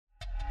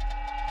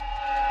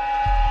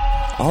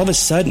all of a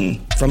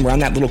sudden, from around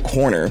that little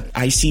corner,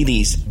 I see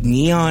these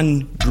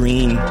neon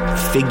green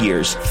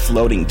figures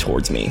floating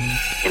towards me.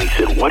 And he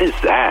said, "What is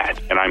that?"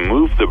 And I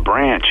moved the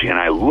branch and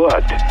I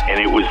looked,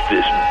 and it was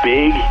this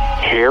big,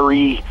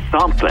 hairy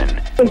something.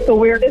 It was the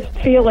weirdest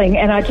feeling,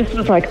 and I just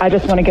was like, I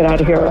just want to get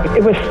out of here.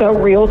 It was so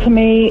real to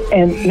me,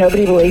 and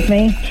nobody believed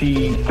me.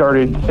 She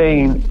started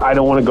saying, "I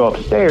don't want to go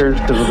upstairs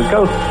because of the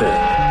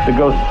ghostesses. The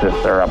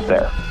ghostesses are up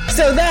there."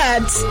 So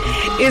that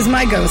is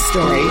my ghost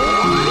story.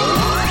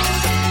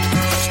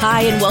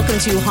 Hi, and welcome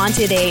to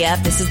Haunted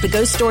AF. This is the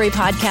Ghost Story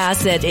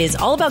podcast that is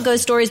all about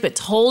ghost stories, but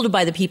told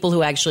by the people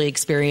who actually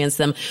experience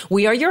them.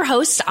 We are your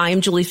hosts.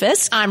 I'm Julie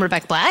Fisk. I'm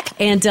Rebecca Black.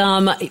 And,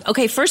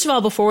 okay, first of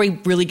all, before we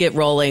really get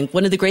rolling,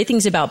 one of the great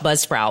things about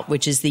Buzzsprout,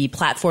 which is the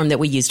platform that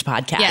we use to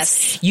podcast,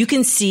 yes, you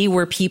can see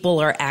where people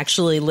are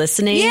actually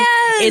listening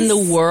in the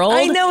world.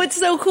 I know, it's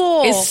so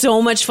cool. It's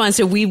so much fun.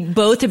 So we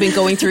both have been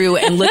going through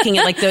and looking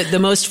at like the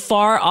most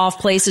far off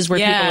places where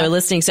people are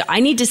listening. So I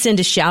need to send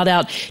a shout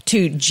out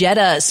to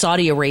Jeddah,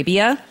 Saudi Arabia.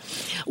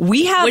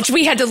 Which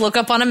we had to look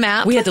up on a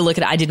map. We had to look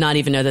at it. I did not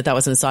even know that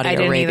was in Saudi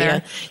Arabia.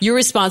 Either. Your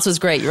response was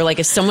great. You were like,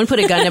 if someone put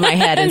a gun to my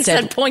head and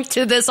said, point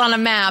to this on a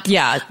map,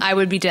 I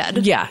would be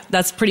dead. Yeah,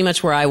 that's pretty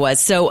much where I was.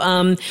 So,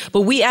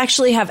 but we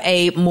actually have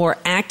a more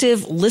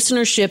active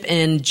listenership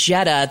in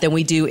Jeddah than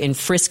we do in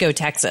Frisco,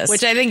 Texas.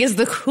 Which I think is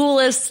the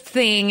coolest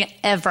thing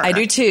ever. I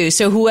do too.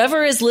 So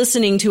whoever is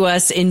listening to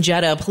us in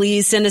Jeddah,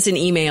 please send us an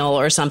email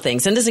or something.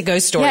 Send us a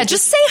ghost story. Yeah,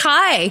 just say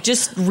hi.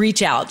 Just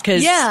reach out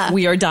because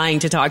we are dying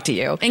to talk to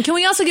you. And can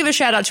we also give a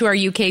shout out to our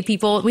UK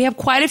people? We have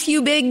quite a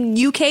few big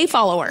UK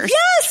followers.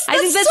 Yes, I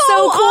think that's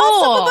so cool.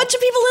 Awesome. A bunch of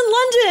people in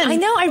London. I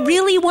know. I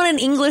really want an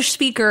English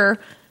speaker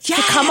to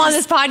come on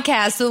this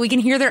podcast so that we can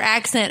hear their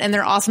accent and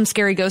their awesome,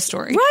 scary ghost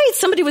story. Right.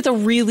 Somebody with a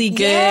really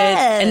good,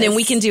 and then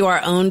we can do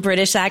our own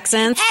British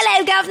accents.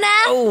 Hello, governor.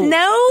 Oh.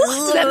 No?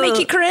 Does that make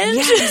you cringe?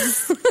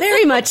 Yes.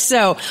 Very much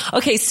so.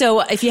 Okay. So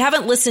if you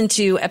haven't listened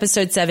to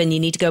episode 7, you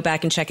need to go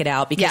back and check it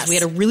out because we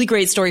had a really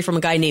great story from a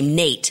guy named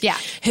Nate. Yeah.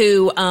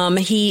 Who,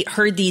 he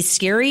heard these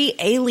scary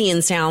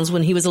alien sounds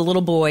when he was a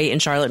little boy in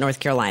Charlotte, North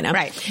Carolina.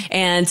 Right.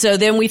 And so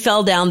then we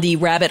fell down the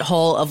rabbit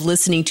hole of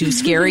listening to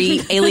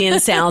scary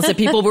alien sounds that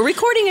people were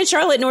recording in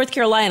Charlotte, North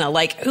Carolina.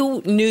 Like,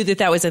 who knew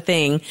that was a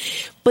thing?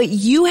 But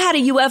you had a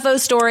UFO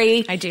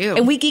story. I do.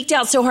 And we geeked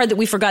out so hard that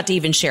we forgot to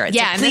even share it.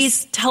 Yeah. So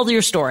please tell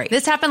your story.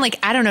 This happened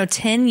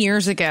 10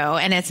 years ago.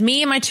 And it's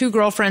me and my 2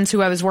 girlfriends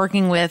who I was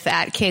working with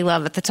at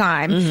K-Love at the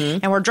time. Mm-hmm.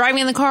 And we're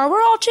driving in the car.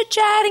 We're all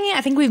chit-chatting. I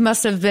think we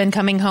must have been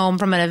coming home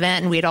from an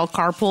event and we'd all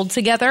carpooled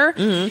together.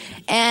 Mm-hmm.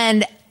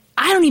 And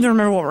I don't even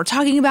remember what we're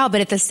talking about.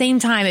 But at the same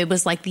time, it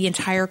was like the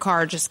entire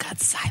car just got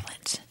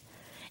silent.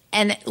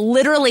 And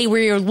literally,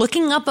 we were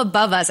looking up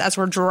above us as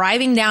we're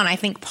driving down, I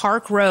think,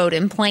 Park Road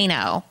in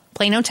Plano,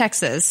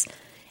 Texas.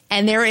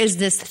 And there is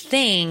this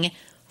thing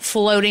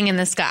floating in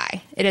the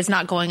sky. It is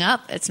not going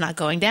up. It's not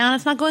going down.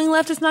 It's not going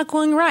left. It's not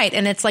going right.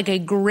 And it's like a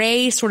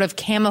gray sort of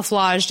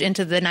camouflaged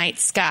into the night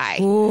sky.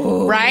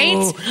 Ooh.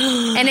 Right?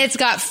 And it's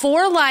got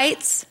 4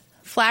 lights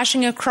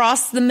flashing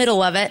across the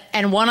middle of it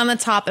and one on the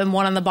top and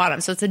one on the bottom.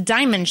 So it's a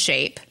diamond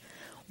shape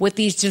with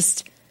these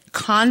just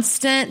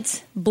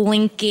constant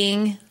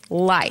blinking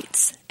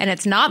lights, and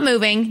it's not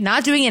moving,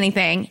 not doing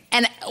anything,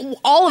 and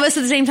all of us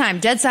at the same time,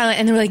 dead silent,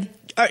 and they're like,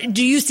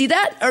 do you see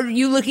that? Are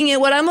you looking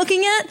at what I'm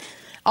looking at?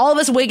 All of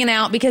us wigging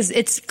out because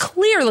it's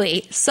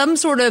clearly some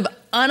sort of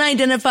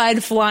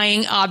unidentified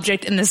flying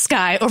object in the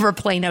sky over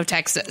Plano,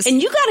 Texas.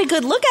 And you got a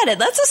good look at it.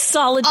 That's a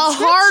solid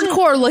description.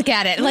 Hardcore look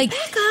at it. Like,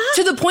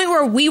 to the point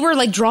where we were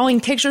like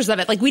drawing pictures of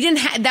it. Like, we didn't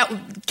have that.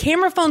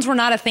 Camera phones were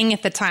not a thing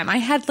at the time. I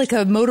had like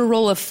a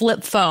Motorola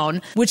flip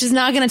phone, which is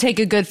not going to take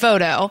a good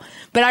photo.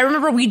 But I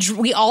remember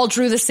we all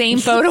drew the same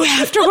photo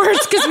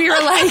afterwards because we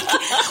were like,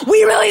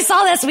 we really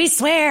saw this, we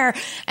swear.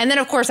 And then,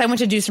 of course, I went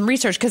to do some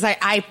research because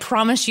I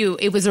promise you,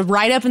 it was a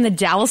write-up in the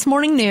Dallas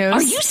Morning News.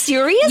 Are you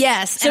serious?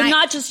 Yes. So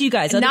not just you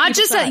guys. Not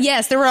just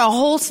yes, there were a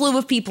whole slew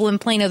of people in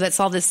Plano that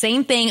saw the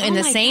same thing in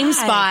the same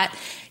spot.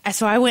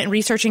 So I went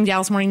researching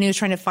Dallas Morning News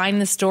trying to find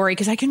the story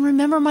because I can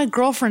remember my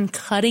girlfriend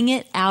cutting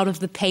it out of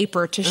the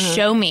paper to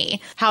show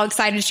me how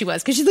excited she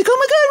was because she's like, "Oh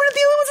my God, we're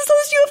the only ones that saw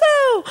this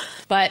UFO!"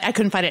 But I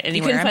couldn't find it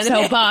anywhere. I'm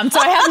so bummed. So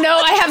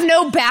I have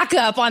no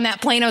backup on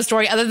that Plano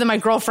story other than my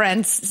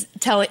girlfriend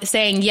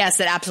saying yes,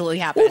 it absolutely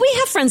happened. Well, we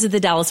have friends at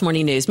the Dallas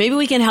Morning News. Maybe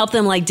we can help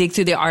them like dig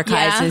through the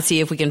archives and see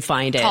if we can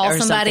find it. Call or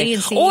somebody something.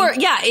 and see. Or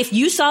if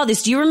you saw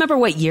this, do you remember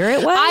what year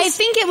it was? I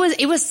think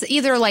it was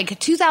either like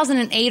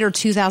 2008 or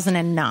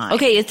 2009.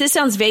 Okay, if this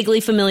sounds vaguely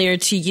familiar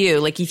to you,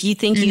 like if you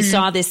think you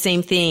saw this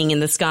same thing in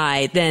the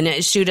sky,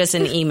 then shoot us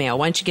an email.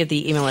 Why don't you give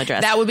the email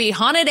address? That would be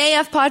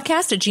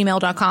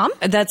hauntedafpodcast@gmail.com.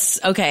 That's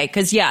okay,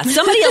 because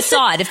somebody else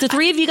saw it. If the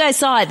 3 of you guys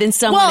saw it, then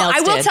someone else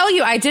did. Well, I will tell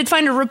you, I did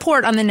find a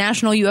report on the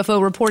National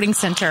UFO Reporting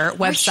Center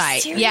website. Are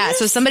you serious? Yeah,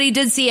 so somebody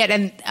did see it,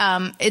 and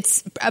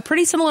it's a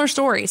pretty similar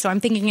story, so I'm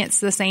thinking it's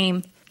the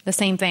same the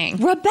same thing.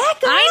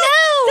 Rebecca!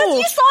 I know!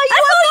 You saw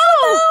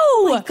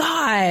Oh my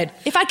God.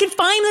 If I could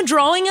find the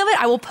drawing of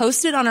it, I will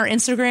post it on our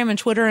Instagram and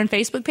Twitter and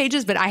Facebook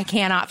pages, but I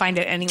cannot find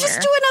it anywhere.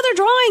 Just do another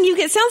drawing.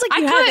 It sounds like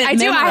you have it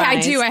memorized.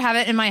 I do. I have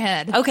it in my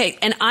head. Okay,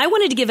 and I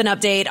wanted to give an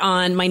update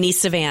on my niece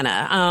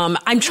Savannah.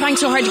 I'm trying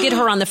so hard to get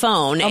her on the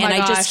phone, and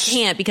I just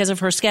can't because of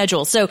her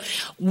schedule. So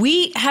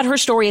we had her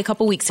story a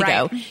couple weeks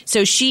ago.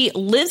 So she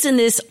lives in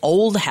this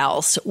old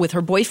house with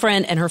her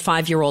boyfriend and her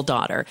 5-year-old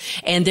daughter,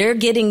 and they're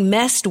getting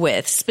messed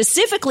with,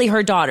 specifically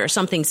her daughter.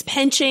 Something's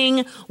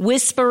pinching,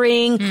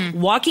 whispering,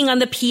 walking on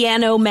the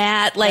piano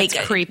mat, like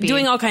creepy.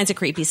 Doing all kinds of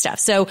creepy stuff.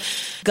 So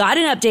got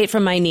an update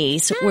from my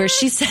niece where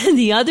she said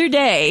the other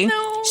day,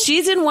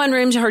 she's in one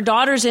room, her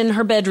daughter's in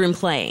her bedroom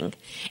playing,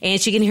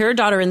 and she can hear her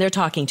daughter in there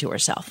talking to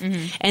herself.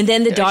 And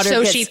then the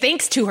daughter she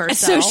thinks to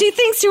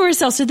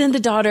herself. So then the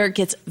daughter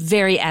gets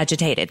very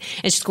agitated,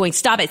 and she's going,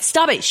 stop it,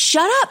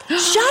 shut up.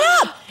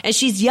 And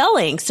she's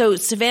yelling. So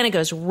Savannah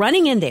goes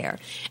running in there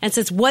and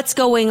says, what's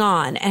going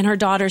on? And her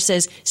daughter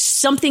says,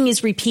 something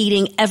is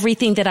repeating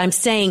everything that I'm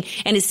saying,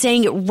 and it's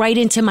saying it right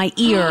into my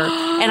ear,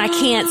 and I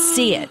can't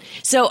see it.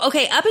 So,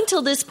 okay, up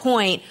until this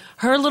point,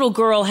 her little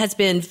girl has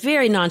been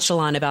very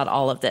nonchalant about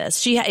all of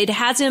this. It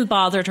hasn't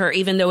bothered her,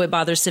 even though it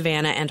bothers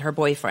Savannah and her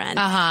boyfriend.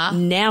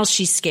 Now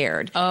she's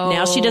scared.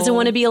 Now she doesn't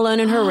want to be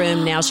alone in her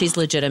room. Now she's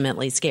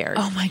legitimately scared.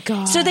 Oh, my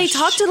gosh. So they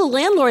talked to the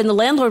landlord, and the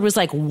landlord was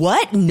like,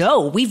 what?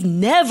 No, we've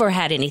never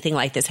had anything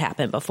like this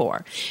happen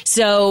before.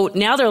 So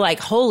now they're like,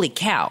 holy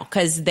cow,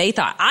 because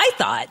I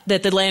thought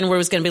that the landlord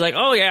was going to be like,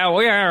 oh,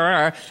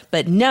 yeah.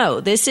 But no,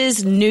 this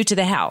is new to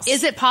the house.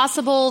 Is it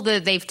possible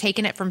that they've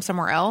taken it from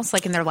somewhere else,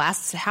 like in their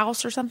last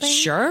house or something?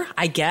 Sure,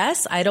 I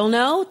guess. I don't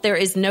know. There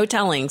is no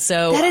telling.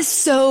 So that is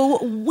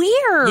so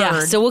weird.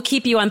 Yeah, so we'll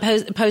keep you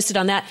posted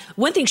on that.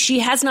 One thing, she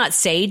has not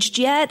saged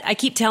yet. I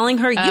keep telling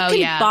her, you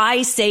can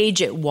buy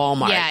sage at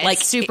Walmart. Yeah, like,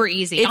 it's super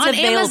easy. It's on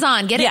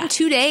Amazon. Get it in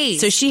 2 days.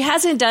 So she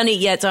hasn't done it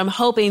yet, so I'm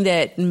hoping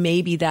that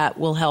maybe that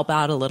will help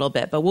out a little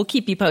bit. But we'll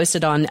keep you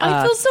posted on...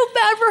 I feel so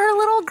bad for her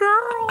little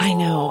girl.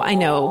 I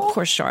know.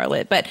 Poor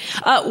Charlotte. But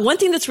one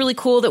thing that's really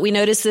cool that we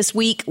noticed this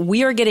week,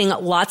 we are getting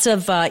lots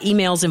of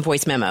emails and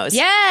voice memos.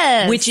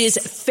 Yes. Which is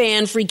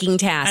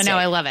fan-freaking-tastic. I know,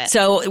 I love it.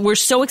 So we're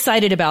so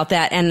excited about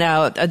that. And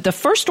the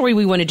first story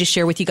we wanted to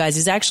share with you guys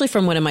is actually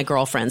from one of my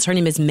girlfriends. Her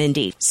name is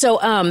Mindy. So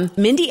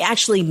Mindy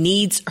actually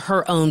needs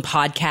her own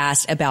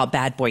podcast about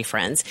bad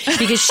boyfriends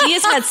because she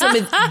has had some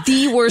of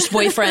the worst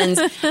boyfriends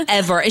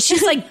ever. And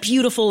she's like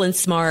beautiful and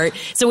smart.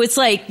 So it's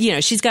like,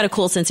 she's got a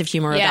cool sense of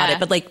humor about it.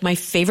 But like my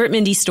favorite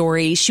Mindy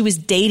story, she was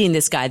dating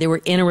this guy. They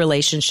were in a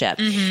relationship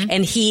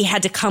and he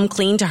had to come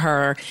clean to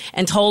her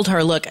and told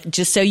her, look,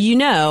 just so you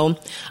know,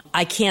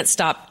 I can't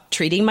stop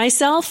treating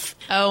myself.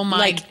 Oh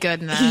my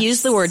goodness. He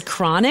used the word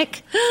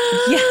chronic.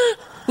 Yeah.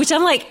 Which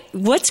I'm like,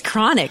 what's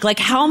chronic? Like,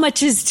 how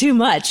much is too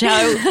much? What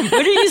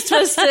are you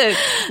supposed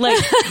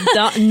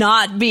to,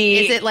 not be?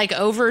 Is it like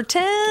over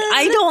 10?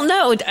 I don't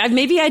know.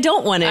 Maybe I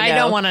don't want to know. I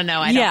don't want to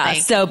know, I don't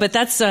think. So, but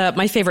that's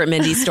my favorite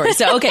Mindy story.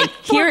 So, okay.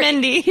 Here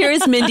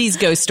is Mindy's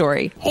ghost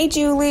story. Hey,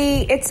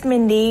 Julie. It's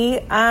Mindy.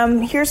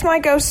 Here's my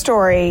ghost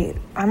story.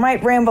 I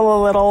might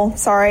ramble a little.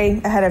 Sorry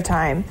ahead of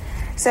time.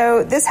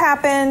 So, this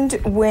happened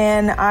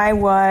when I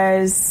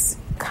was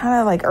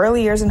kind of like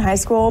early years in high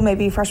school,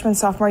 maybe freshman,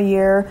 sophomore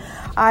year.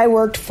 I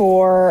worked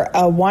for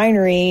a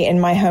winery in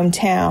my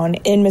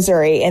hometown in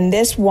Missouri, and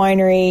this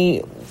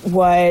winery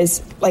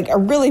was like a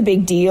really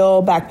big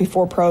deal back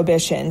before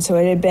Prohibition. So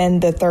it had been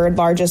the third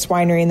largest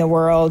winery in the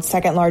world,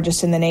 second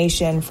largest in the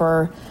nation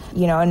for,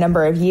 a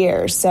number of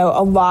years. So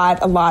a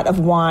lot of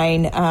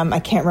wine. I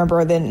can't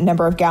remember the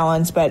number of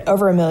gallons, but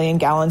over 1 million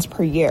gallons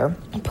per year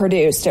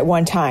produced at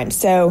one time.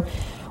 So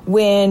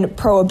when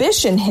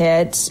Prohibition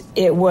hit,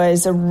 it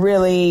was a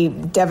really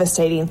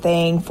devastating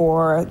thing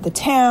for the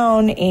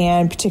town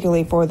and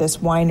particularly for this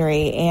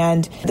winery.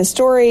 And the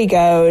story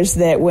goes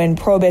that when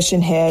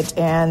Prohibition hit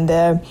and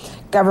the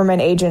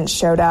government agents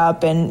showed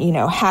up and,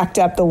 hacked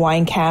up the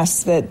wine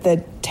casks, that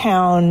the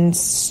town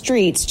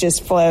streets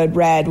just flowed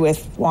red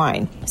with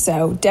wine.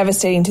 So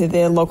devastating to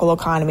the local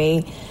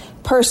economy,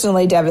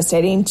 personally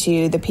devastating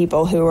to the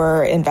people who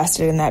were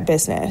invested in that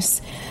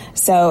business.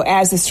 So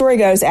as the story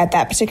goes, at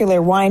that particular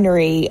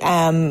winery,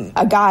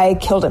 a guy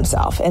killed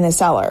himself in the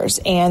cellars.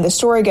 And the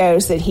story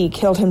goes that he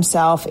killed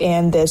himself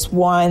in this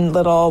one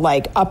little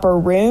upper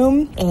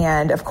room.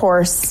 And of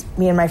course,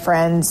 me and my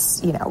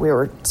friends, we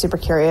were super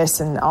curious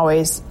and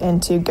always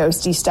into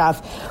ghosty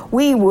stuff.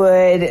 We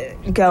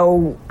would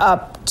go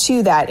up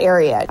to that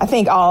area. I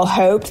think all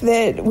hoped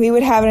that we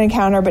would have an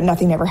encounter, but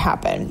nothing ever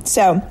happened.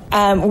 So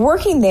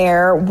working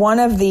there, one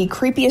of the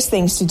creepiest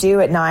things to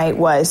do at night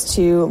was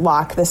to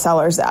lock the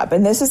cellars up.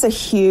 And this is a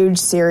huge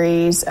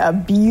series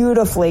of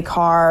beautifully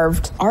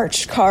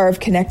arch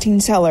carved connecting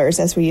cellars,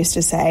 as we used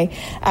to say.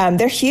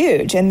 They're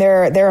huge and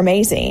they're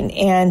amazing.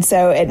 And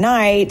so at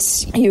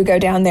night, you would go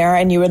down there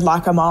and you would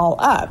lock them all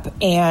up.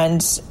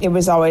 And it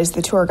was always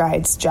the tour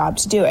guide's job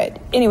to do it.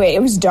 Anyway,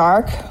 it was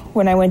dark.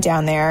 when I went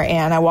down there,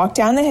 and I walked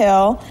down the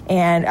hill,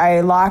 and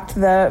I locked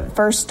the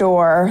first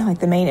door, like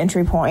the main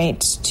entry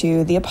point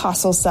to the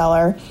Apostle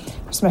Cellar.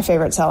 It's my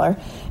favorite cellar.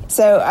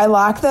 So I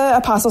locked the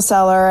Apostle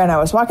Cellar, and I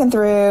was walking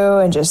through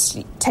and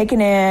just taking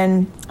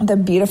in the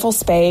beautiful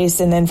space.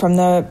 And then from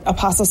the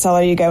Apostle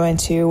Cellar, you go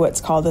into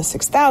what's called the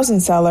 6,000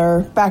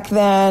 Cellar. Back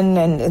then,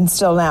 and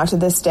still now to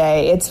this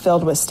day, it's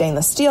filled with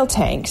stainless steel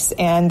tanks,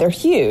 and they're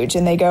huge,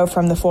 and they go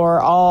from the floor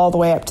all the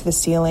way up to the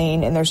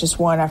ceiling, and there's just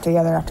one after the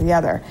other after the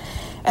other.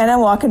 And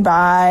I'm walking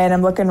by, and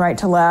I'm looking right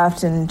to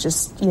left, and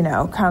just,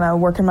 kind of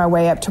working my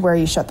way up to where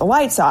you shut the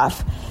lights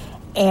off.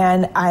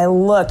 And I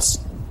looked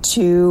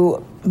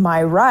to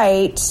my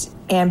right,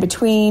 and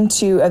between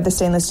two of the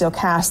stainless steel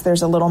casks,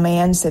 there's a little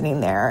man sitting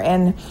there,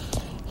 and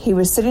he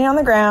was sitting on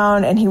the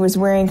ground, and he was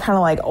wearing kind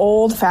of like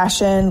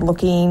old-fashioned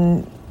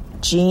looking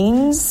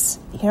jeans,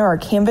 or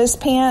canvas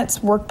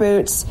pants, work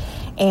boots,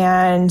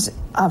 and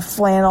a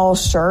flannel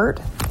shirt,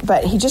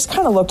 but he just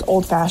kind of looked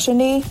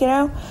old-fashioned-y,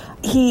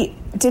 He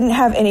didn't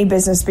have any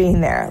business being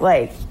there,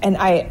 and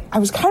I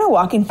was kind of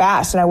walking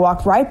fast, and I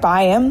walked right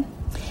by him.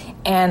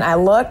 And I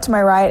looked to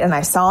my right, and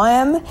I saw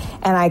him,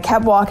 and I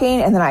kept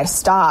walking, and then I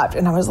stopped,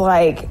 and I was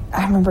like,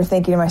 I remember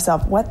thinking to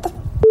myself, what the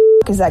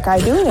f*** is that guy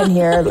doing in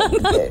here?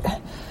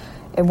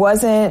 It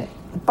wasn't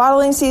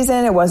bottling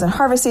season, it wasn't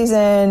harvest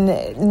season,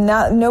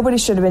 nobody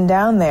should have been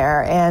down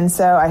there. And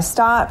so I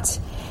stopped,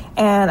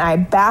 and I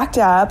backed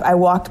up, I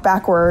walked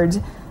backwards,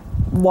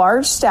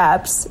 large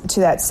steps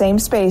to that same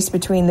space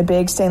between the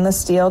big stainless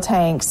steel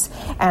tanks,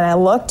 and I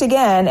looked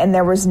again, and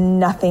there was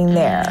nothing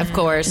there. Of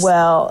course.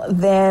 Well,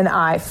 then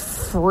I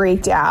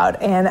freaked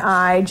out, and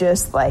I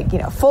just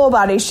full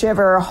body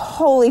shiver,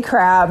 holy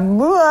crap,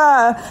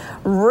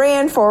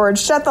 ran forward,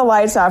 shut the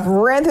lights off,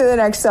 ran through the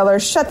next cellar,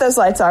 shut those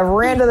lights off,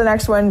 ran to the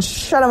next one,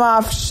 shut them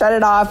off, shut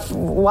it off,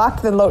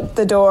 locked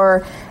the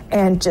door,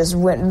 and just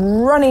went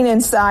running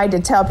inside to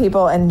tell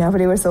people, and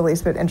nobody was the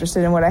least bit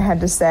interested in what I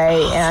had to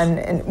say. And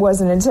it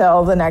wasn't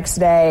until the next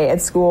day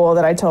at school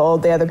that I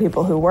told the other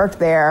people who worked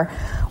there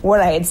what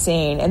I had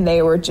seen, and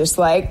they were just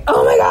like,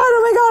 oh my God,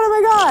 oh my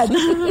God,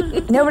 oh my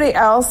God. Nobody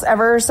else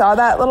ever saw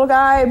that little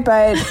guy,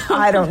 but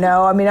I don't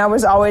know. I mean, I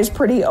was always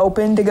pretty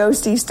open to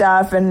ghosty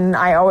stuff, and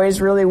I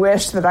always really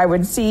wished that I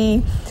would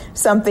see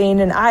something,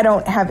 and I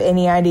don't have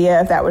any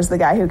idea if that was the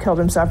guy who killed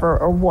himself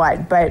or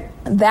what, but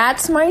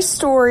that's my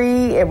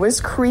story. It was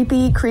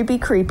creepy, creepy,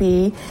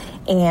 creepy,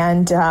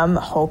 and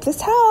hope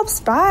this helps.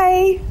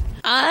 Bye.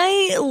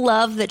 I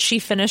love that she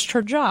finished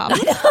her job.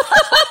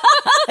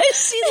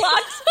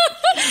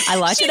 I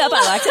locked it up.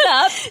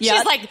 Yep.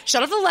 She's like,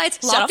 shut off the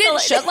lights, locked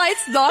it, shut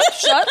lights, locked,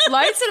 shut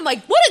lights. And I'm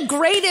like, what a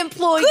great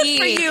employee. Good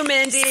for you,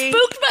 Mindy.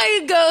 Spooked by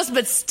a ghost,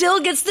 but still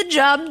gets the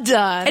job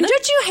done. And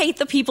don't you hate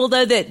the people,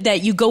 though,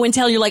 that you go and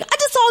tell, you're like, I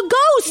just saw a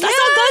ghost. I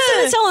saw a ghost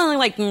in the cell. And they're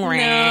like,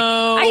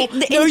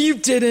 no, you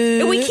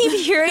didn't. And we keep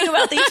hearing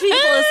about these people.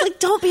 It's like,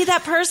 don't be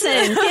that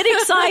person. Get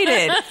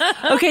excited.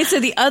 Okay, so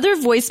the other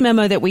voice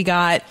memo that we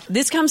got,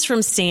 this comes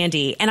from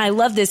Sandy. And I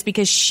love this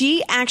because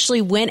she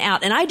actually went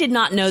out, and I did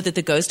not know that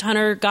the ghost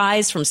hunter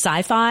guys from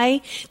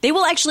Sci-Fi, they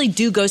will actually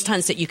do ghost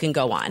hunts that you can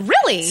go on.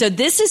 Really? So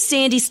this is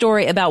Sandy's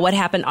story about what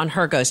happened on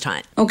her ghost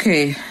hunt.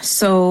 Okay,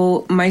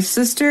 so my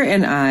sister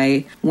and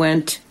I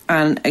went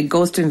on a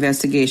ghost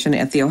investigation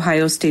at the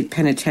Ohio State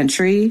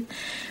Penitentiary.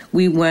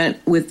 We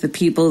went with the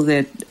people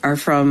that are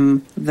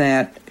from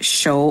that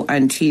show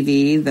on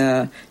TV,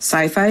 the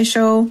Sci-Fi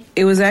show.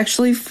 It was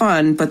actually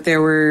fun, but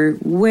there were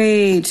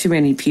way too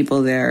many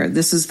people there.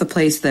 This is the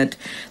place that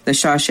the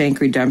Shawshank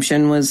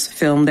Redemption was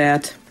filmed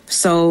at.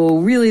 So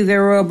really,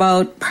 there were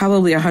about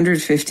probably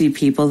 150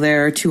 people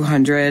there,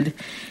 200.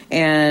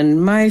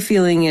 And my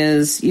feeling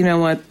is, you know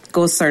what,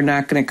 ghosts are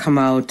not going to come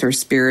out, or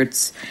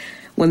spirits,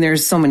 when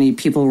there's so many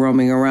people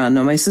roaming around.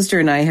 Now, my sister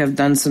and I have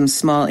done some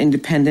small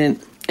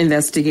independent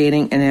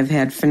investigating and have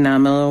had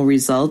phenomenal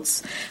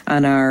results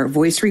on our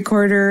voice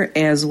recorder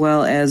as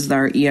well as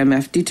our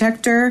EMF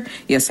detector.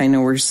 Yes, I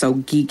know we're so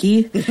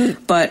geeky.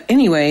 But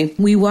anyway,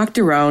 we walked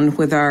around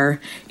with our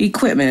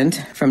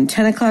equipment from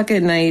 10 o'clock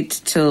at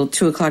night till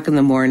 2 o'clock in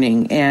the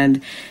morning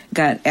and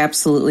got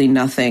absolutely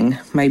nothing.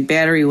 My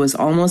battery was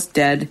almost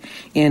dead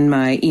in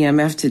my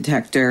EMF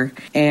detector,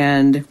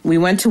 and we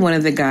went to one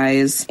of the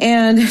guys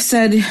and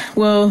said,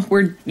 well,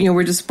 we're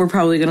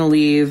probably going to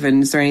leave,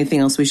 and is there anything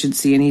else we should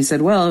see? And he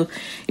said, well,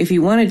 if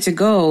you wanted to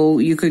go,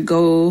 you could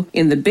go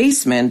in the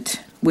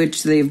basement,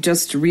 which they've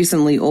just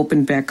recently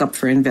opened back up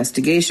for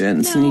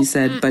investigations. And he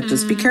said, but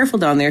just be careful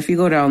down there. If you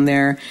go down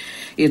there,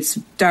 it's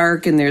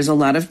dark and there's a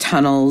lot of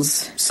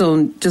tunnels,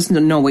 so just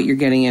know what you're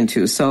getting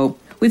into. So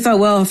we thought,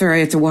 well, if I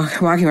have to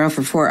walking around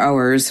for 4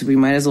 hours, we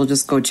might as well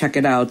just go check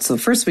it out. So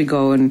first we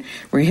go and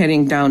we're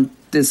heading down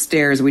the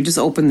stairs. We just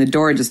opened the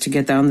door just to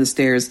get down the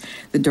stairs.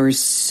 The door is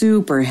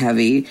super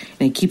heavy,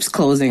 and it keeps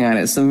closing on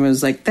us. So I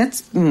was like,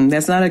 that's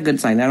not a good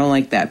sign. I don't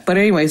like that. But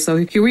anyway, so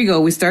here we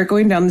go. We start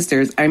going down the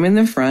stairs. I'm in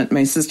the front.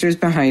 My sister's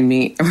behind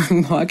me.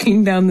 I'm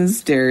walking down the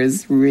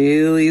stairs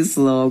really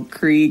slow,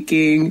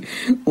 creaking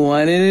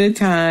one at a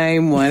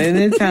time.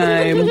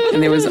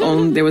 And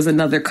there was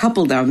another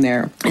couple down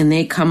there, and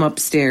they come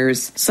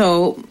upstairs.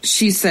 So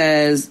she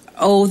says,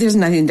 oh, there's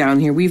nothing down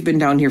here. We've been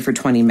down here for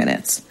 20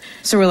 minutes.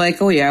 So we're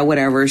like, oh, yeah,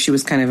 whatever. She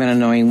was kind of an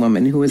annoying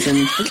woman who was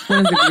in one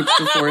of the groups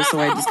before, so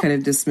I just kind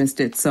of dismissed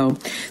it. So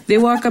they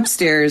walk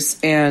upstairs,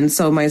 and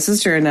so my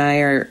sister and I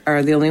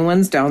are the only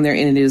ones down there,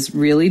 and it is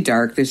really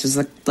dark. There's just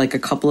like a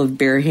couple of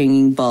bare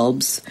hanging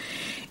bulbs.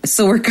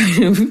 So we're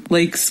kind of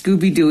like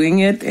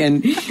Scooby-Dooing it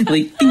and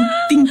like ding,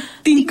 ding,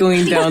 ding,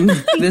 going down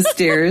the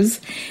stairs.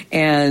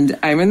 And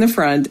I'm in the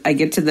front. I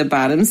get to the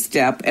bottom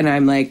step and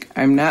I'm like,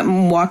 I'm not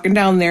walking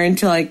down there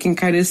until I can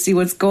kind of see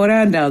what's going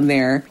on down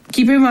there.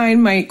 Keep in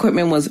mind, my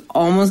equipment was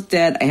almost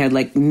dead. I had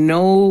like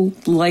no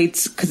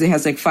lights because it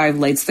has like 5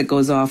 lights that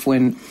goes off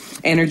when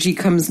energy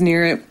comes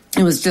near it.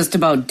 It was just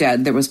about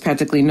dead. There was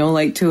practically no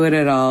light to it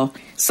at all.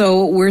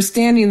 So we're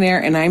standing there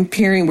and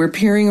we're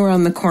peering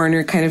around the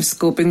corner, kind of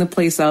scoping the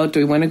place out. Do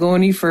we want to go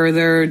any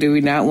further? Do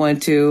we not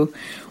want to?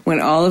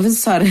 When all of a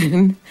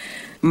sudden,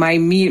 my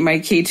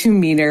K2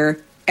 meter,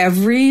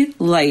 every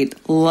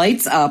light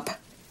lights up.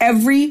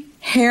 Every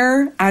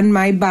hair on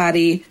my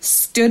body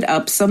stood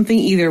up. Something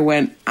either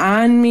went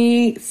on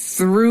me,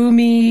 through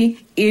me,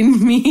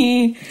 in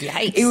me.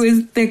 Yikes. It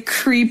was the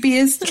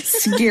creepiest,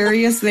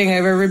 scariest thing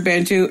I've ever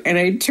been to. And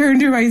I turned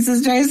to my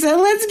sister. I said,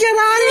 let's get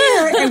out of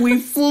here. And we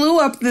flew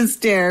up the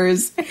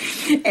stairs.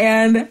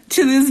 And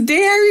to this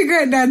day, I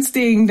regret not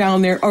staying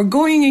down there or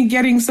going and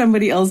getting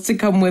somebody else to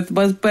come with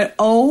us. But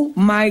oh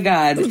my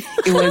God,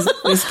 it was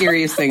the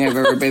scariest thing I've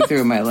ever been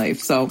through in my life.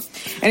 So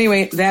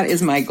anyway, that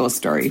is my ghost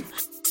story.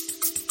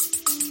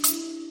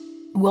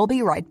 We'll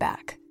be right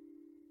back.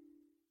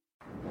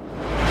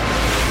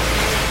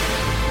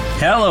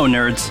 Hello,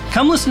 nerds.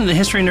 Come listen to the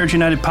History Nerds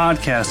United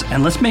podcast,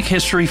 and let's make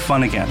history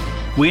fun again.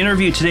 We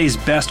interview today's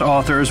best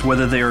authors,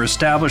 whether they are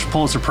established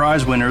Pulitzer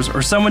Prize winners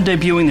or someone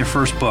debuting their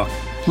first book.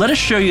 Let us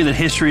show you that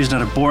history is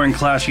not a boring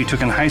class you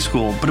took in high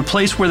school, but a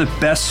place where the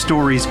best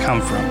stories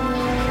come from.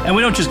 And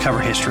we don't just cover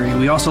history.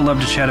 We also love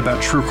to chat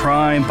about true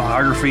crime,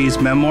 biographies,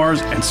 memoirs,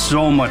 and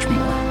so much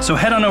more. So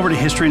head on over to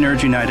History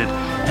Nerds United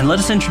and let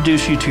us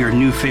introduce you to your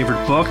new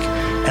favorite book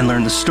and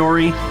learn the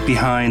story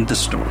behind the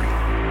story.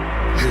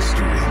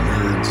 History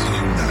Nerds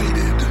United.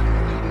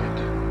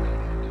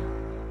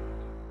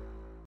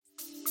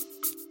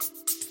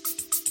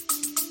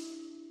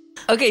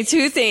 Okay,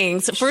 2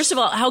 things. First of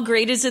all, how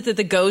great is it that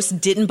the ghost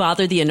didn't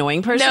bother the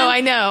annoying person? No,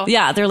 I know.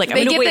 Yeah, they're like,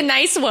 they get the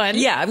nice one.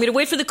 Yeah, I'm going to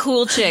wait for the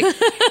cool chick.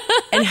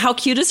 And how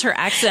cute is her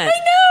accent? I know.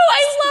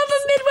 I love a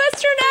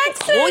Midwestern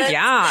accent. Oh,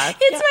 yeah.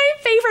 It's my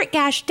favorite.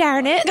 Gosh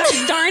darn it.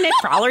 Gosh darn it.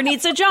 Prowler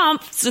needs a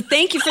jump. So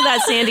thank you for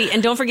that, Sandy.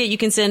 And don't forget, you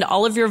can send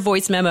all of your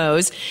voice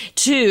memos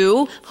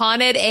to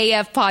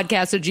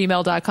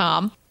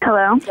hauntedafpodcast@gmail.com.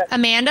 Hello.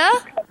 Amanda?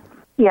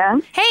 Yeah.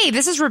 Hey,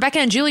 this is Rebecca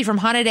and Julie from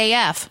Haunted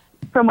AF.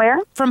 From where?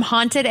 From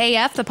Haunted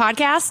AF, the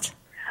podcast.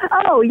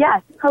 Oh,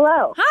 yes.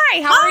 Hello.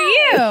 Hi, how are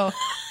you?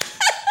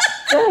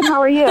 Good. How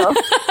are you?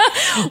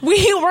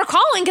 We're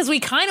calling because we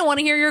kind of want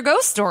to hear your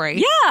ghost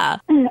story. Yeah.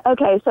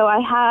 Okay, so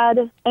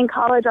in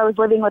college, I was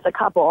living with a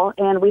couple,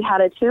 and we had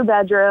a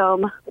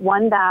 2-bedroom,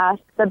 1 bath.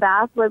 The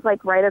bath was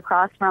like right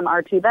across from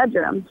our 2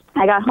 bedrooms.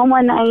 I got home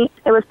one night.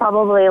 It was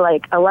probably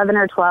like 11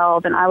 or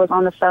 12, and I was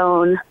on the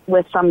phone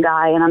with some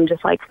guy, and I'm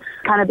just like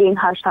kind of being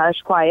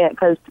hush-hush quiet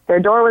because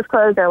their door was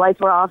closed, their lights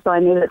were off, so I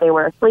knew that they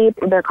were asleep.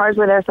 Their cars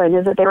were there, so I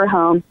knew that they were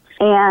home.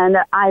 And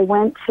I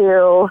went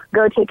to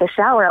go take a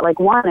shower at like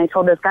 1. I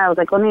told this guy, I was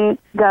like, let me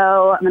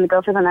go. I'm going to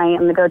go for the night. I'm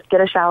going to go get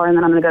a shower, and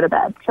then I'm going to go to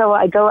bed. So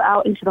I go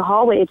out into the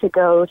hallway to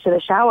go to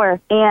the shower,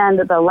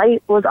 and the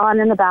light was on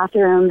in the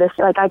bathroom.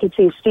 I could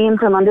see steam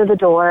from under the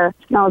door.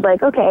 And I was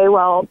like, okay,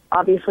 well,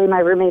 obviously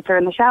my roommates are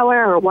in the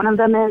shower, or one of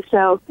them is,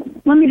 so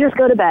let me just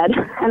go to bed.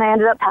 And I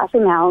ended up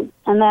passing out.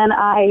 And then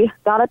I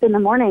got up in the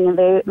morning,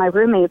 and my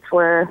roommates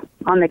were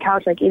on the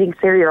couch, like, eating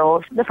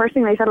cereal. The first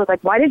thing they said was,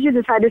 like, why did you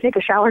decide to take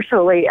a shower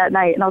so late at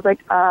night? And I was like,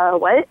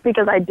 what?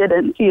 Because I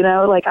didn't,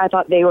 I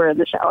thought they were in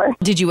the shower.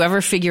 Did you ever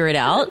figure it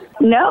out?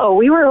 No,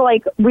 we were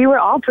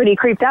all pretty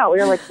creeped out. We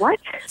were like, what?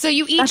 So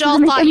you each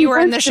all thought you were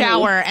in the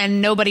shower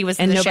and nobody was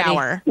in the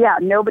shower. Yeah,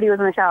 nobody was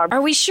in the shower.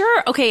 Are we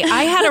sure? Okay,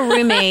 I had a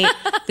roommate.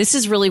 This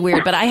is really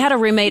weird, but I had a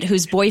roommate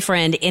whose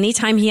boyfriend,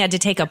 anytime he had to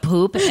take a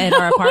poop at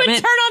our apartment,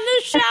 would turn on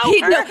the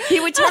shower. He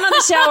would turn on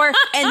the shower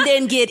and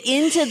then get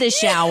into the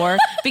shower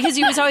because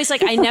he was always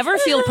like, I never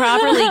feel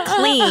properly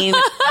clean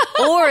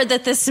or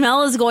that the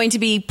smell is going to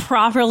be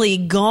properly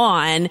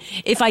gone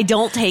if I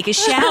don't take a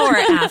shower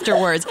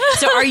afterwards.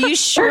 So are you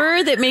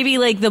sure that maybe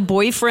like the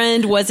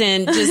boyfriend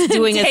wasn't just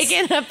doing a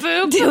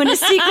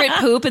secret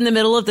poop in the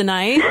middle of the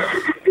night?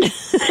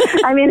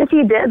 I mean, if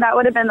he did, that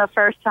would have been the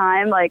first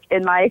time, like,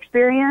 in my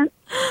experience.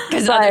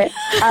 But,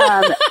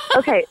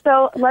 okay,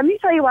 so let me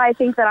tell you why I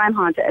think that I'm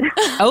haunted.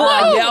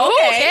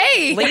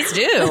 Okay. Please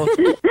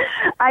do.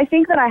 I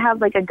think that I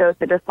have like a ghost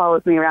that just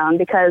follows me around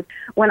because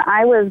when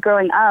I was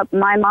growing up,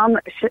 my mom,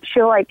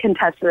 she'll like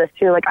contest to this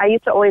too. Like I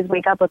used to always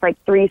wake up with like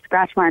 3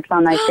 scratch marks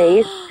on my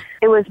face.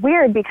 It was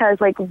weird because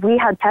like we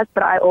had pets,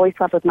 but I always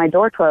slept with my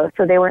door closed,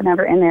 so they were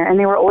never in there, and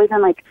they were always in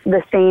like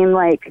the same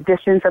like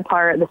distance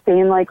apart, the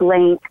same like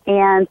length.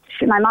 And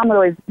my mom would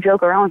always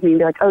joke around with me and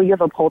be like, "Oh, you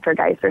have a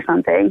poltergeist or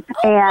something."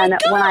 And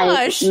when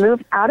I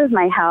moved out of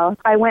my house,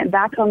 I went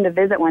back home to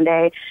visit one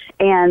day,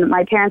 and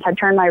my parents had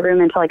turned my room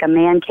into like a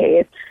man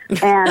cave,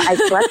 and I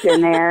slept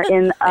in there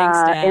in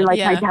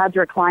my dad's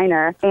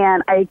recliner.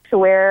 And I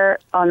swear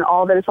on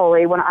all that is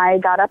holy, when I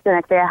got up the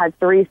next day, I had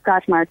 3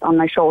 scratch marks on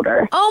my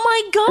shoulder. Oh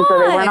my God. So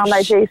they weren't on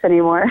my face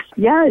anymore.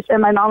 Yes,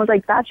 and my mom was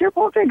like, "That's your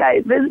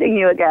poltergeist visiting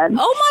you again."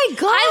 Oh my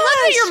God! I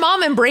love that your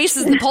mom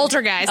embraces the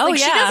poltergeist.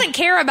 She doesn't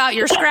care about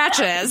your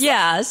scratches.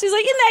 Yeah, she's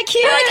like, "Isn't that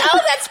cute?" You're like, "Oh,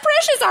 that's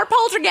precious. Our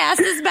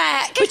poltergeist is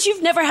back." But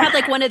you've never had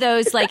like one of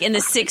those like in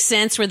The Sixth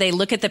Sense where they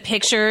look at the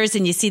pictures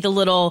and you see the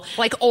little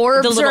like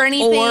orbs or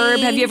anything. Orb.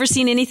 Have you ever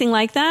seen anything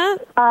like that?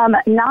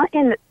 Not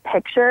in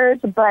pictures,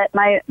 but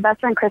my best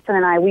friend Kristen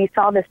and I, we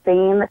saw the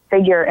same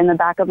figure in the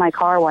back of my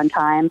car one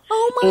time.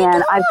 Oh my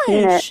And gosh. I've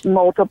seen it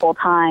multiple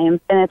times,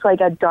 and it's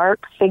like a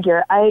dark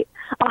figure. I'll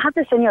have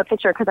to send you a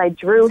picture because I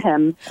drew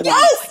him.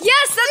 Oh,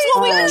 yes, that's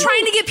what we've been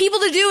trying to get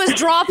people to do is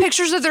draw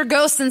pictures of their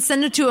ghosts and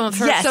send it to them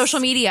for social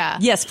media.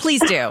 Yes,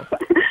 please do.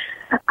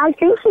 I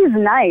think he's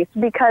nice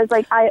because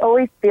like I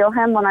always feel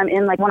him when I'm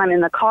in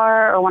the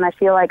car or when I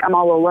feel like I'm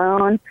all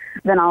alone,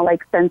 then I'll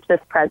like sense this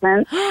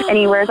presence. And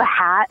he wears a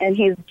hat and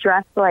he's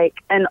dressed like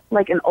an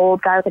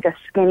old guy with like a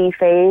skinny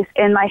face.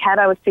 In my head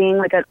I was seeing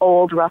like an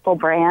old Russell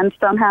Brand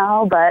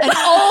somehow, but an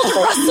old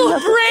Russell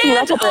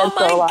Brand. Oh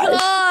my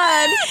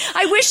God.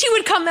 I wish he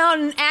would come out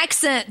in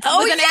accent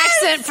with an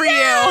accent for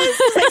you.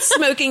 Like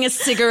smoking a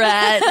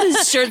cigarette,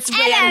 shirt's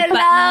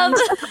buttoned.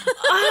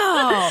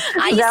 Oh,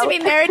 I used to be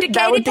married to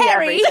Katy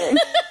Perry.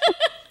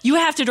 You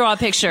have to draw a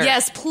picture.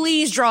 Yes,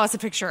 please draw us a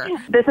picture.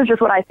 This is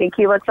just what I think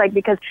he looks like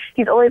because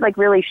he's always like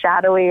really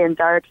shadowy and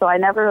dark, so I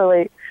never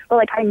really... But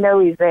like I know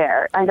he's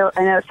there. I know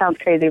it sounds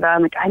crazy, but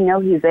I'm like, I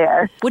know he's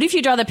there. What if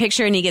you draw the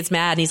picture and he gets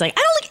mad and he's like,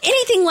 "I don't look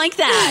anything like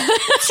that.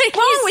 What's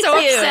wrong with so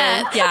you?"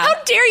 Upset. Yeah.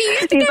 How dare you?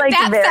 You think He's like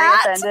that very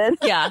fat? offended.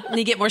 Yeah, and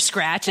you get more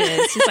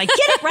scratches. He's like,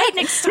 "Get it right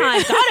next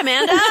time." God,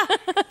 Amanda.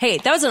 Hey,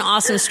 that was an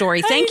awesome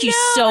story. Thank you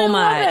so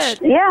much.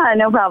 Yeah,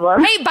 no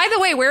problem. Hey, by the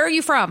way, where are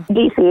you from?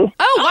 DC.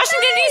 Oh,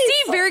 Washington,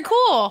 D.C. Very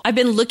cool. I've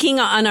been looking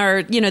on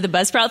our, the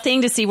Buzzsprout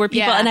thing to see where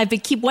people, and I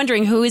keep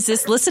wondering who is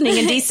this listening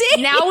in DC.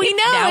 Now we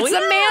know. It's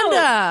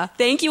Amanda.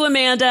 Thank you,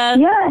 Amanda.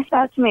 Yes,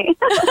 that's me.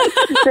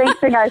 Thanks,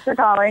 guys, for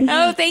calling.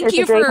 Oh, thank it's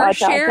you a great for podcast.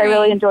 sharing. I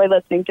really enjoy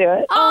listening to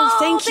it. Oh,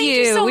 thank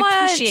you. so We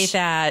much. appreciate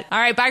that. All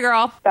right, bye,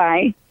 girl.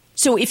 Bye.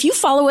 So if you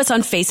follow us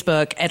on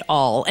Facebook at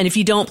all, and if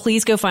you don't,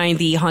 please go find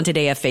the Haunted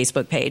AF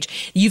Facebook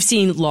page. You've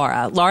seen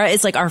Laura. Laura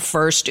is like our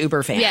first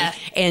Uber fan. Yeah.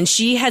 And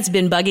she has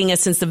been bugging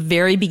us since the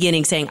very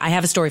beginning saying, "I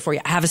have a story for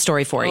you. I have a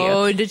story for you."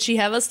 Oh, did she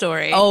have a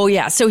story? Oh,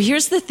 yeah. So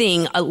here's the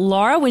thing.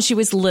 Laura, when she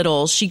was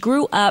little, she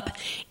grew up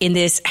in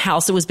this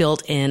house that was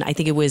built in, I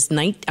think it was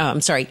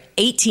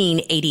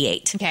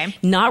 1888. Okay.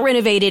 Not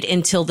renovated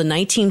until the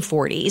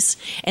 1940s,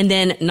 and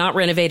then not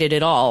renovated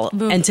at all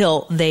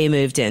until they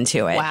moved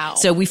into it. Wow.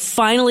 So we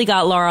finally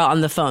got Laura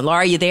on the phone. Laura,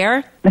 are you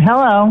there?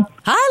 Hello.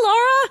 Hi,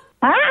 Laura.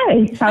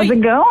 Hi. How's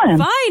it going?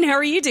 Fine. How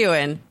are you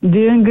doing?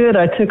 Doing good.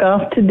 I took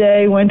off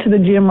today, went to the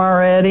gym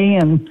already,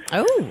 and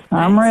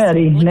I'm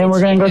ready. Then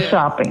we're going to go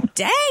shopping.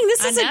 Dang,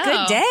 this is a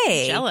good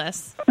day.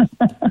 Jealous.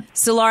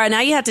 So, Laura,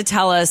 now you have to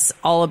tell us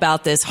all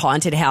about this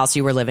haunted house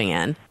you were living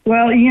in.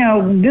 Well,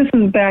 this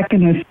is back in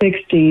the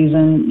 60s,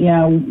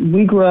 and,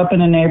 we grew up in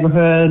a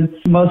neighborhood,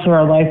 most of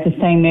our life, the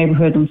same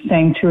neighborhood, the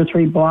same 2 or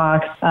 3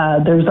 blocks.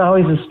 There's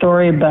always a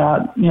story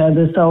about,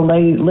 this old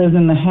lady lived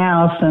in the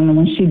house, and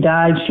when she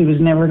died, she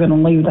was never going to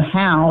leave the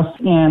house.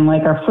 And,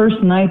 like, our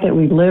first night that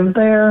we lived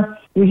there,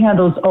 we had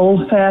those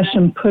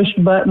old-fashioned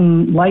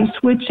push-button light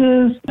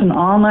switches, and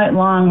all night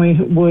long we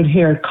would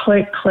hear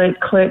click, click,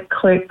 click,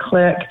 click,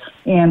 click,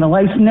 and the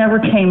lights never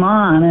came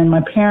on. And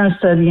my parents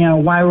said,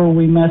 why were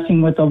we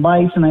messing with the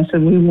lights? And I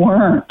said, we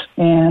weren't.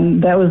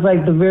 And that was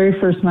like the very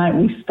first night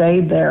we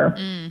stayed there.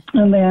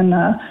 And then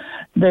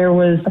there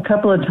was a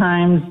couple of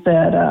times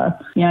that,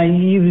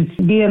 you would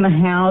be in the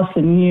house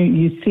and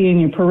you see in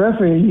your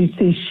periphery, you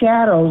see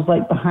shadows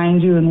like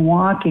behind you and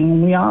walking.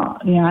 And we all,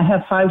 I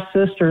have 5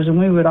 sisters and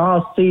we would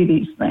all see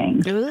these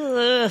things.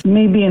 Ugh.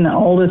 Me being the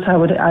oldest, I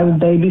would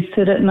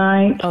babysit at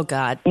night. Oh,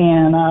 God.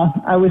 And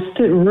I would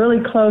sit really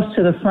close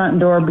to the front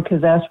door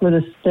because that's where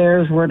the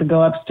stairs were to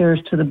go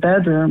upstairs to the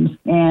bedrooms.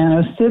 And I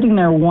was sitting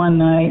there one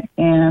night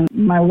and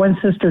my one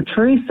sister,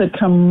 Teresa,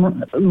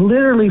 come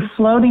literally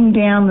floating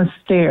down the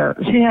stairs.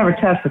 She never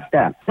touched the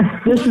steps.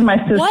 This is my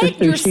sister. What?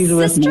 Sue. Your She's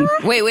sister?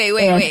 with me.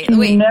 Wait.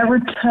 She never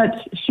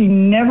touched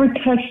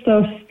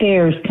those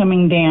stairs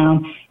coming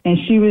down, and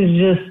she was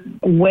just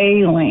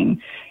wailing.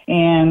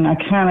 and I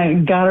kind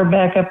of got her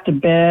back up to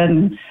bed,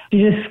 and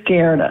she just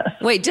scared us.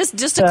 Wait, just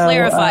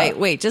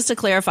to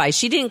clarify,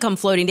 she didn't come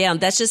floating down.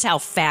 That's just how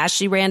fast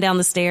she ran down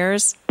the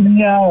stairs?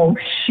 No,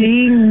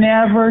 she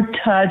never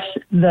touched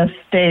the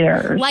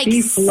stairs.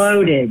 She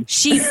floated.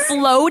 She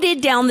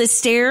floated down the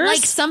stairs?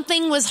 Like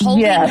something was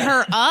holding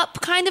her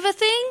up, kind of a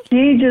thing?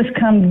 She just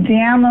comes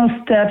down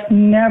those steps,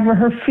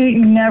 her feet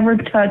never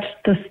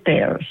touched the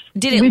stairs.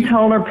 We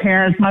told her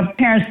parents, my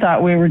parents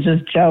thought we were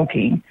just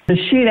joking. But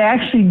she had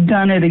actually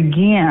done it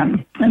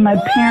again, and my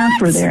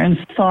parents were there and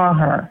saw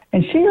her.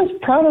 And she was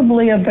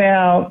probably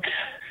about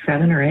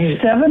 7 or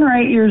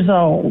 8 years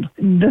old.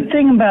 The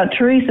thing about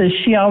Teresa is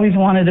she always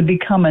wanted to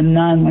become a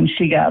nun when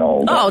she got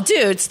older. Oh,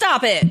 dude,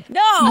 stop it.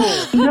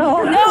 No,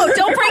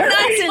 don't bring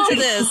nuns into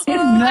this.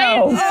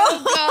 No.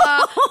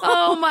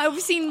 Oh my,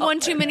 we've seen one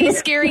too many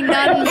scary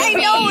nun movies. I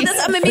know,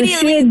 I'm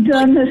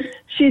immediately...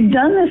 She had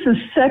done this a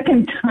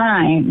second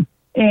time.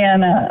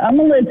 And I'm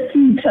going to let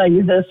Sue tell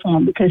you this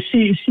one because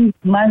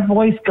my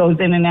voice goes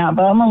in and out,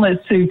 but I'm going to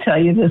let Sue tell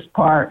you this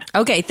part.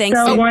 Okay, thanks.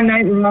 So one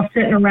night we were all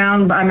sitting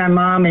around by my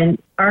mom, and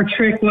our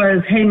trick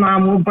was, hey,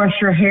 Mom, we'll brush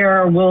your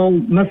hair, or we'll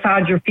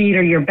massage your feet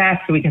or your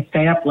back so we can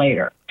stay up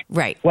later.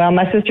 Right. Well,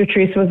 my sister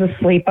Teresa was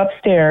asleep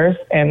upstairs,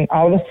 and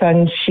all of a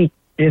sudden she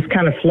just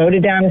kind of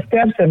floated down the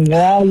steps, and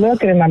we're all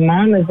looking, and my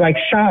mom is like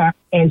shocked,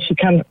 and she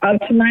comes up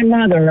to my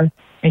mother,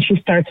 and she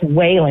starts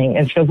wailing,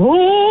 and she goes,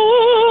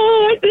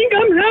 oh, I think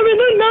I'm having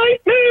a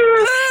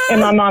nightmare. And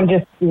my mom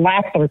just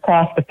laughs her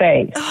across the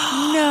face.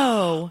 Oh,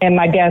 no. And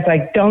my dad's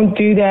like, don't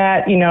do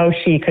that. You know,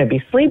 she could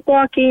be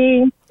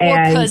sleepwalking.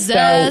 And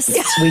possessed.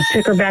 So we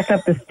took her back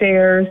up the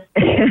stairs.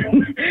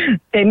 And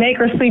they make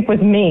her sleep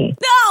with me.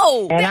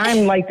 No! And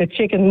I'm like the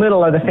Chicken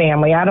Little of the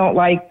family.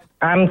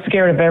 I'm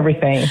scared of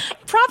everything.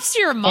 Props to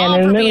your mom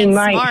and in for the middle being of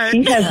the night, smart.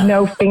 she has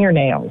no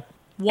fingernails.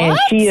 What? And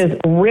she is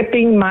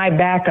ripping my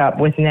back up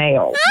with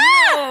nails,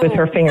 with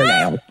her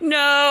fingernails.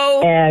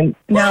 No. And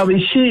no, but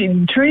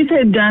Teresa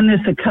had done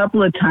this a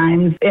couple of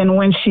times, and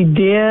when she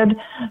did,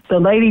 the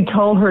lady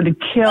told her to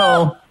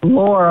kill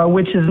Laura,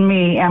 which is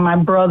me, and my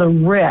brother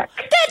Rick.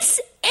 That's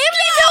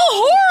Amityville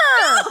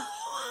Horror!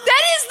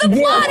 That is the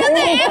plot of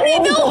the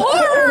Amityville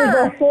Horror! It was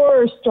a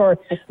horror story.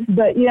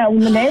 But,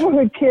 the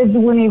neighborhood kids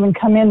wouldn't even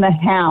come in the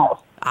house.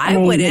 I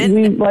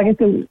wouldn't. Like I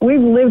said, we've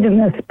lived in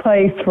this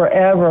place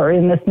forever,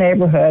 in this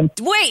neighborhood.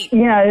 Wait.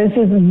 Yeah, it's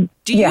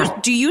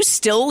just... Do you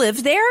still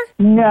live there?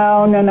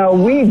 No.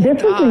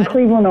 This was in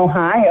Cleveland,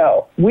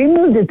 Ohio. We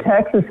moved to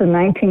Texas in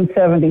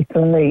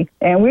 1973,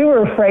 and we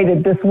were afraid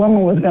that this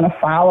woman was going to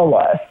follow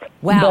us.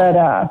 Wow.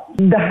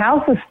 But the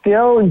house is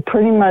still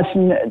pretty much...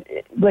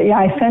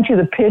 I sent you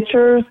the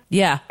pictures.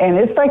 Yeah. And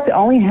it's like the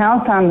only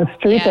house on the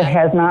street that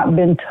has not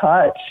been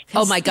touched.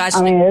 Oh, my gosh.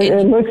 I mean,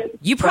 it looks...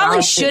 You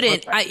probably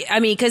shouldn't. I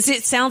mean, because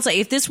it sounds like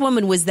if this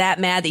woman was that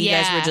mad that you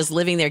guys were just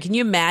living there, can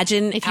you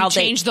imagine if how you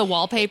change the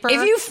wallpaper?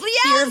 If you...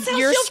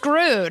 You're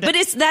screwed. But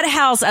it's that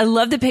house. I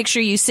love the picture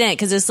you sent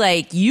because it's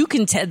like you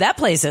can tell that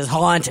place is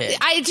haunted.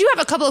 I do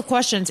have a couple of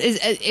questions.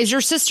 Is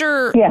your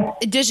sister? Yeah.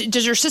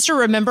 Does your sister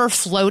remember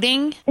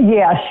floating?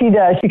 Yeah, she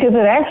does because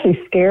it actually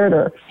scared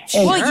her.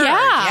 And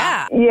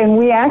yeah, and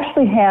we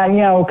actually had,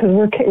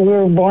 because we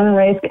were born and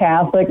raised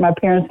Catholic. My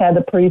parents had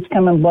the priest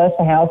come and bless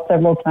the house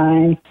several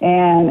times.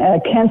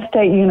 And Kent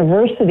State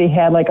University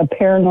had like a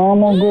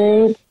paranormal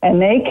group,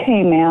 and they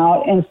came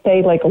out and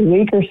stayed like a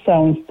week or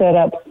so and set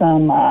up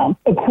some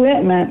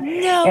equipment.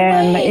 No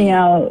and way.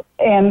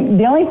 And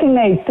the only thing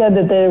they said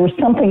that there was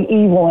something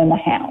evil in the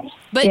house.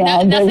 But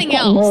nothing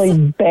else. Really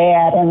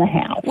bad in the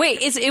house.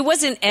 Wait, it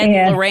wasn't Ed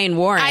and Lorraine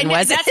Warren,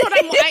 was it? That's what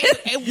I'm.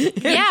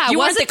 Yeah, you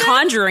weren't the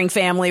Conjuring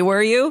family,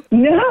 were you?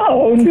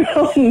 No.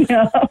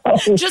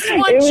 Just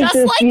one, it was just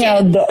like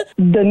it.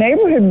 The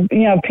neighborhood,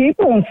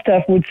 people and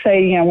stuff would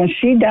say, when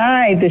she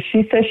died, that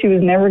she said she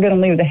was never going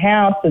to leave the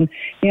house, and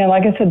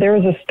like I said, there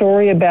was a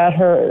story about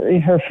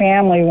her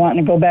family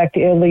wanting to go back to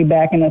Italy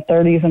back in the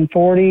 30s and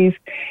 40s,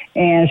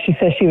 and she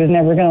said she was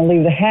never going to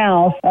leave the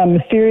house.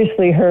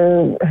 Mysteriously,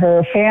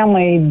 her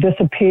family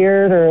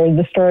disappeared, or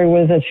the story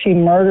was that she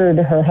murdered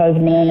her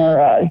husband and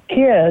her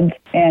kids,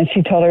 and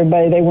she told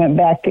everybody they went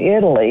back to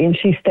Italy, and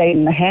she stayed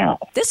in the house.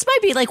 This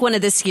might be like one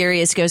of the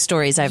scariest ghost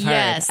stories I've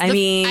heard. I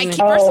mean,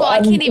 first of all, I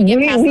can't even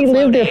get past we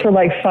lived there for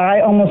like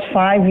almost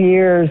 5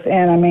 years,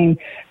 and I mean,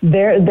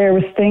 there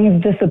was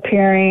things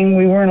disappearing.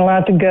 We weren't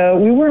allowed to go.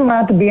 We weren't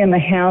allowed to be in the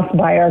house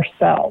by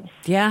ourselves.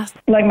 Yeah.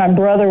 Like my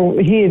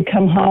brother, he had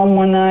come home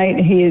one night.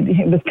 He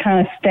was kind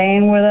of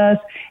staying with us,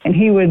 and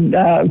he would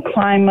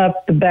climb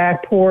up the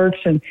back porch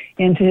and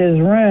into his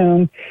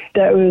room.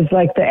 That was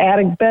like the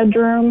attic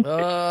bedroom.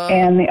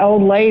 And the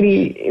old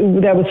lady,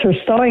 that was her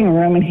sewing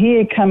room, and he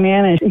had come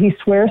in, and he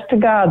swears to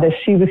God that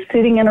she was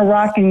sitting in a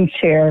rocking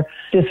chair,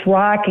 just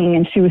rocking,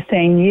 and she was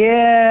saying,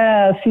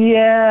 yes,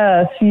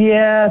 yes,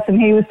 yes.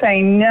 And he was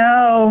saying,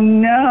 no,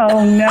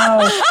 no,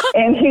 no.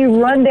 And he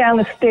run down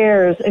the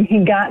stairs, and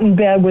he got in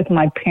bed with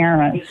my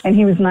parents, and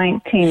he was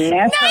 19. And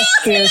that's how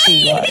scared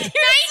he was. 19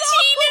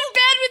 in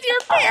bed with your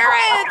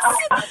parents.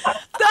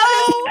 That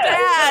is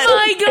bad. Oh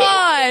my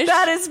gosh.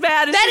 That is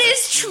bad. That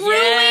is truly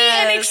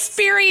an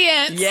experience.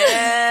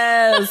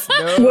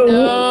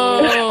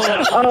 Well,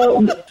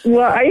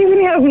 I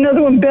even have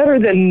another one better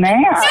than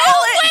that.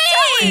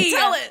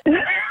 Tell it.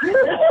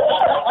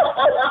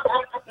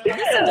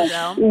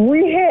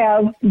 We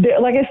have,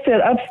 like I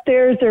said,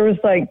 upstairs there was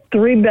like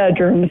 3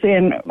 bedrooms,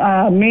 and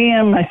me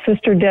and my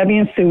sister Debbie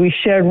and Sue, we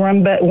shared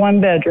one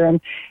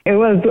bedroom. It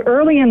was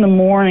early in the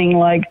morning,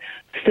 like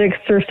 6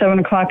 or 7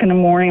 o'clock in the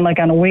morning, like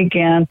on a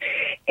weekend,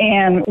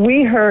 and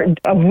we heard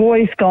a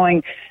voice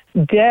going,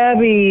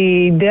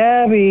 Debbie,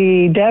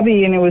 Debbie,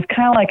 Debbie, and it was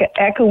kind of like an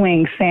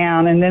echoing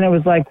sound, and then it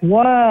was like,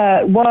 what?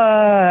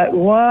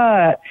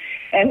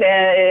 And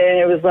then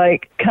it was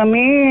like, come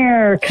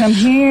here, come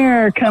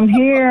here, come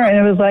here. And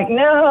it was like,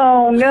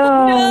 no.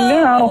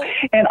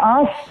 And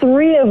all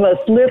 3 of us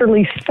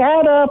literally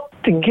sat up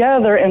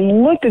together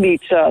and looked at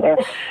each other.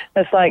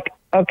 It's like,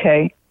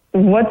 okay,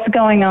 what's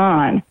going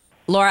on?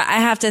 Laura, I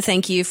have to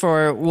thank you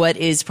for what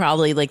is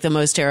probably like the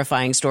most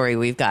terrifying story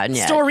we've gotten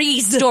yet.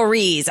 Stories.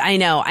 I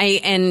know.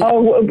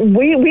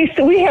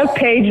 We have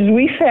pages.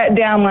 We sat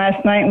down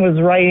last night and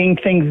was writing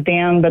things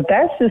down, but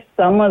that's just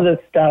some of the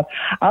stuff.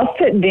 I'll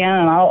sit down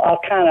and I'll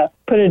kind of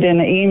put it in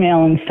an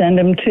email and send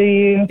them to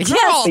you.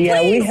 Yes,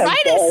 please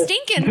write a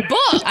stinking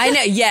book. I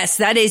know. Yes,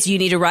 that is. You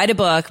need to write a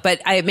book,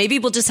 but maybe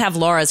we'll just have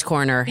Laura's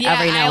Corner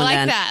every now and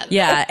then. That.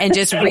 Yeah, and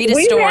just read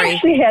a story. We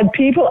actually had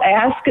people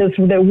ask us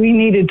that we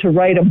needed to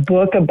write a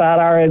book about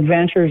our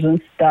adventures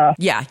and stuff.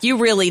 Yeah, you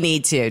really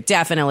need to,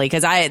 definitely,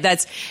 because we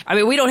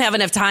don't have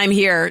enough time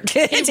here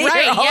to hear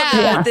all of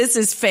that. This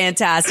is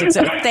fantastic.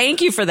 So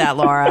thank you for that,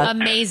 Laura.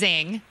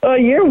 Amazing. Oh,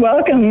 you're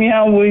welcome.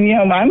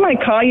 I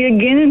might call you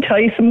again and tell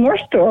you some more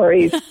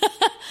stories.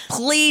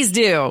 Please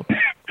do.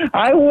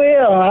 I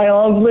will. I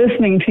love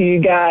listening to you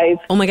guys.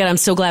 Oh my God, I'm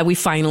so glad we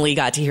finally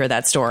got to hear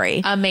that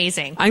story.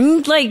 Amazing.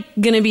 I'm going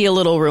to be a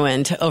little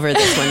ruined over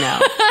this one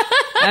now.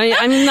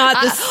 I'm not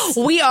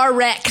we are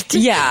wrecked.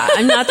 Yeah,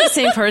 I'm not the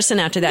same person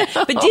after that.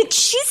 But did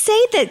she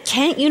say that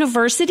Kent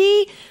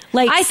University,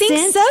 I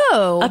think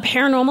so. A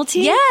paranormal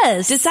team?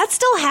 Yes. Does that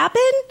still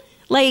happen?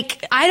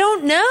 I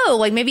don't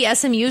know. Maybe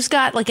SMU's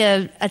got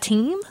a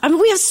team. I mean,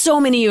 we have so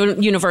many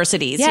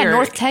universities here.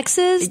 North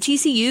Texas,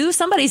 TCU.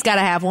 Somebody's got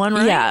to have one,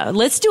 right? Yeah.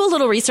 Let's do a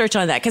little research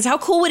on that. Because how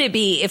cool would it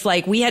be if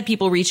we had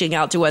people reaching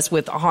out to us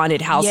with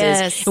haunted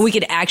houses and we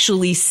could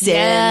actually send.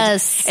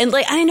 Yes. And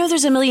I know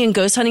there's a million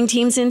ghost hunting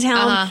teams in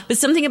town, but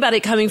something about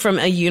it coming from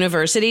a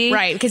university.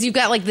 Right. Because you've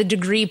got the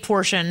degree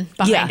portion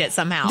behind it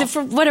somehow.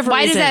 For whatever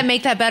Why reason. does that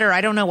make that better?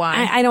 I don't know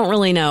why. I don't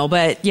really know.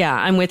 But yeah,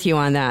 I'm with you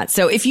on that.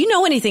 So if you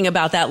know anything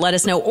about that, let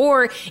us know.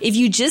 Or if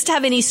you just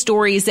have any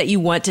stories that you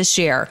want to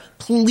share,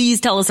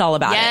 please tell us all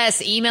about it. Yes,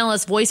 email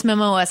us, voice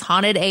memo us,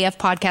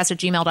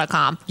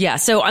 hauntedafpodcast@gmail.com. Yeah,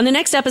 so on the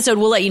next episode,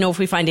 we'll let you know if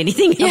we find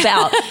anything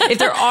about if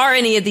there are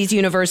any of these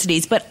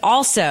universities. But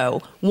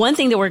also, one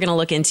thing that we're going to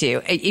look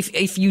into,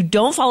 if you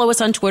don't follow us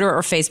on Twitter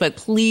or Facebook,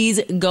 please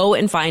go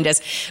and find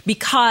us,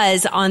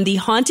 because on the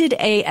Haunted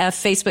AF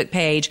Facebook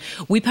page,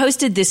 we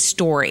posted this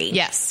story.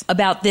 Yes.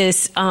 About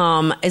this,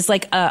 it's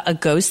like a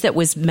ghost that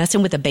was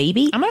messing with a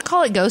baby. I'm going to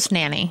call it Ghost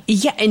Nanny.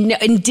 Yeah,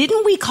 and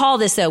didn't we call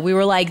this, though? We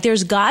were like,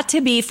 there's got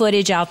to be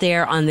footage out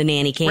there on the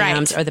nanny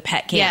cams or the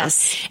pet cams.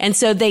 Yes. And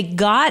so they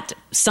got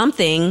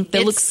something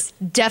that looks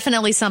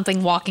definitely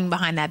something walking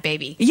behind that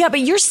baby. Yeah, but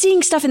you're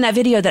seeing stuff in that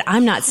video that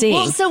I'm not seeing.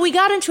 Well, so we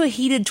got into a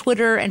heated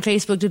Twitter and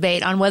Facebook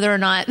debate on whether or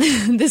not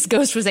this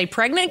ghost was a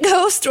pregnant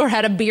ghost or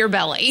had a beer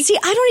belly. See,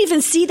 I don't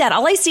even see that.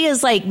 All I see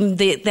is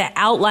the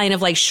outline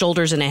of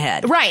shoulders and a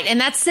head. Right, and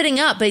that's sitting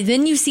up, but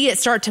then you see it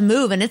start to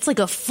move and it's like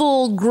a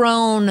full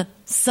grown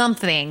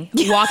something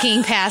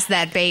walking past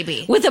that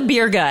baby. With a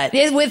beer gut.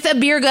 With a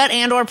beer gut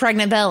and or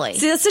pregnant belly.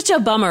 See, that's such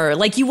a bummer.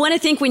 You want to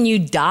think when you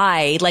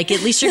die, at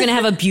least you're going to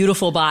have a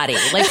beautiful body.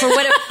 For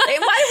whatever. Why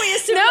do we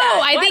assume that?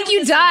 No, I think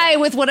you die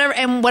with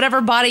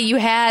whatever body you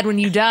had when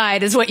you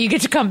died is what you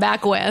get to come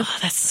back with. Oh,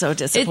 that's so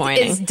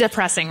disappointing. It's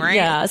depressing, right?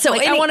 Yeah. So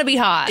I want to be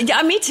hot.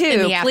 Yeah, me too.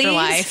 In the please.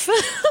 Afterlife.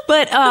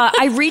 But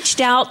I reached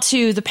out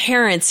to the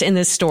parents in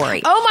this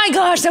story. Oh my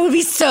gosh, that would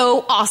be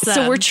so awesome.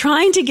 So we're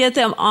trying to get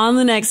them on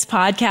the next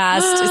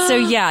podcast. So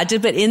yeah,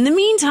 but in the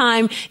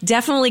meantime,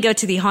 definitely go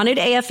to the Haunted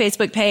AF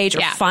Facebook page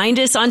or find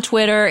us on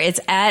Twitter. It's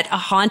at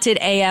Haunted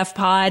AF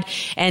Pod,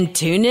 and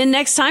tune in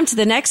next time to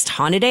the next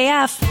Haunted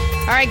AF.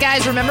 All right,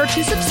 guys, remember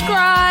to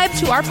subscribe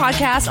to our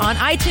podcast on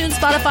iTunes,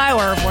 Spotify,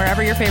 or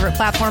wherever your favorite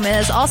platform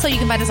is. Also, you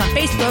can find us on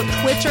Facebook,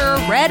 Twitter,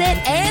 Reddit,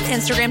 and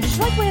Instagram. Did you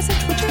like the way I said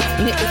Twitter?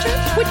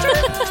 Twitter.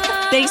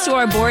 Thanks to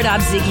our board op,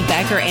 Ziggy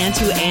Becker, and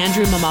to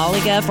Andrew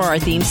Mamaliga for our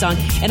theme song,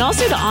 and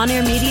also to On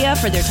Air Media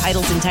for their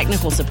titles and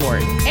technical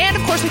support. And,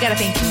 of course, we got to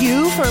thank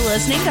you for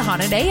listening to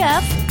Haunted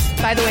AF.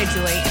 By the way,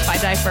 Julie, if I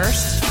die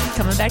first,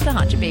 coming back to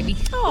haunt you, baby.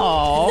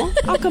 Oh,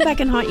 I'll come back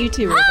and haunt you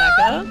too,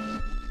 Rebecca.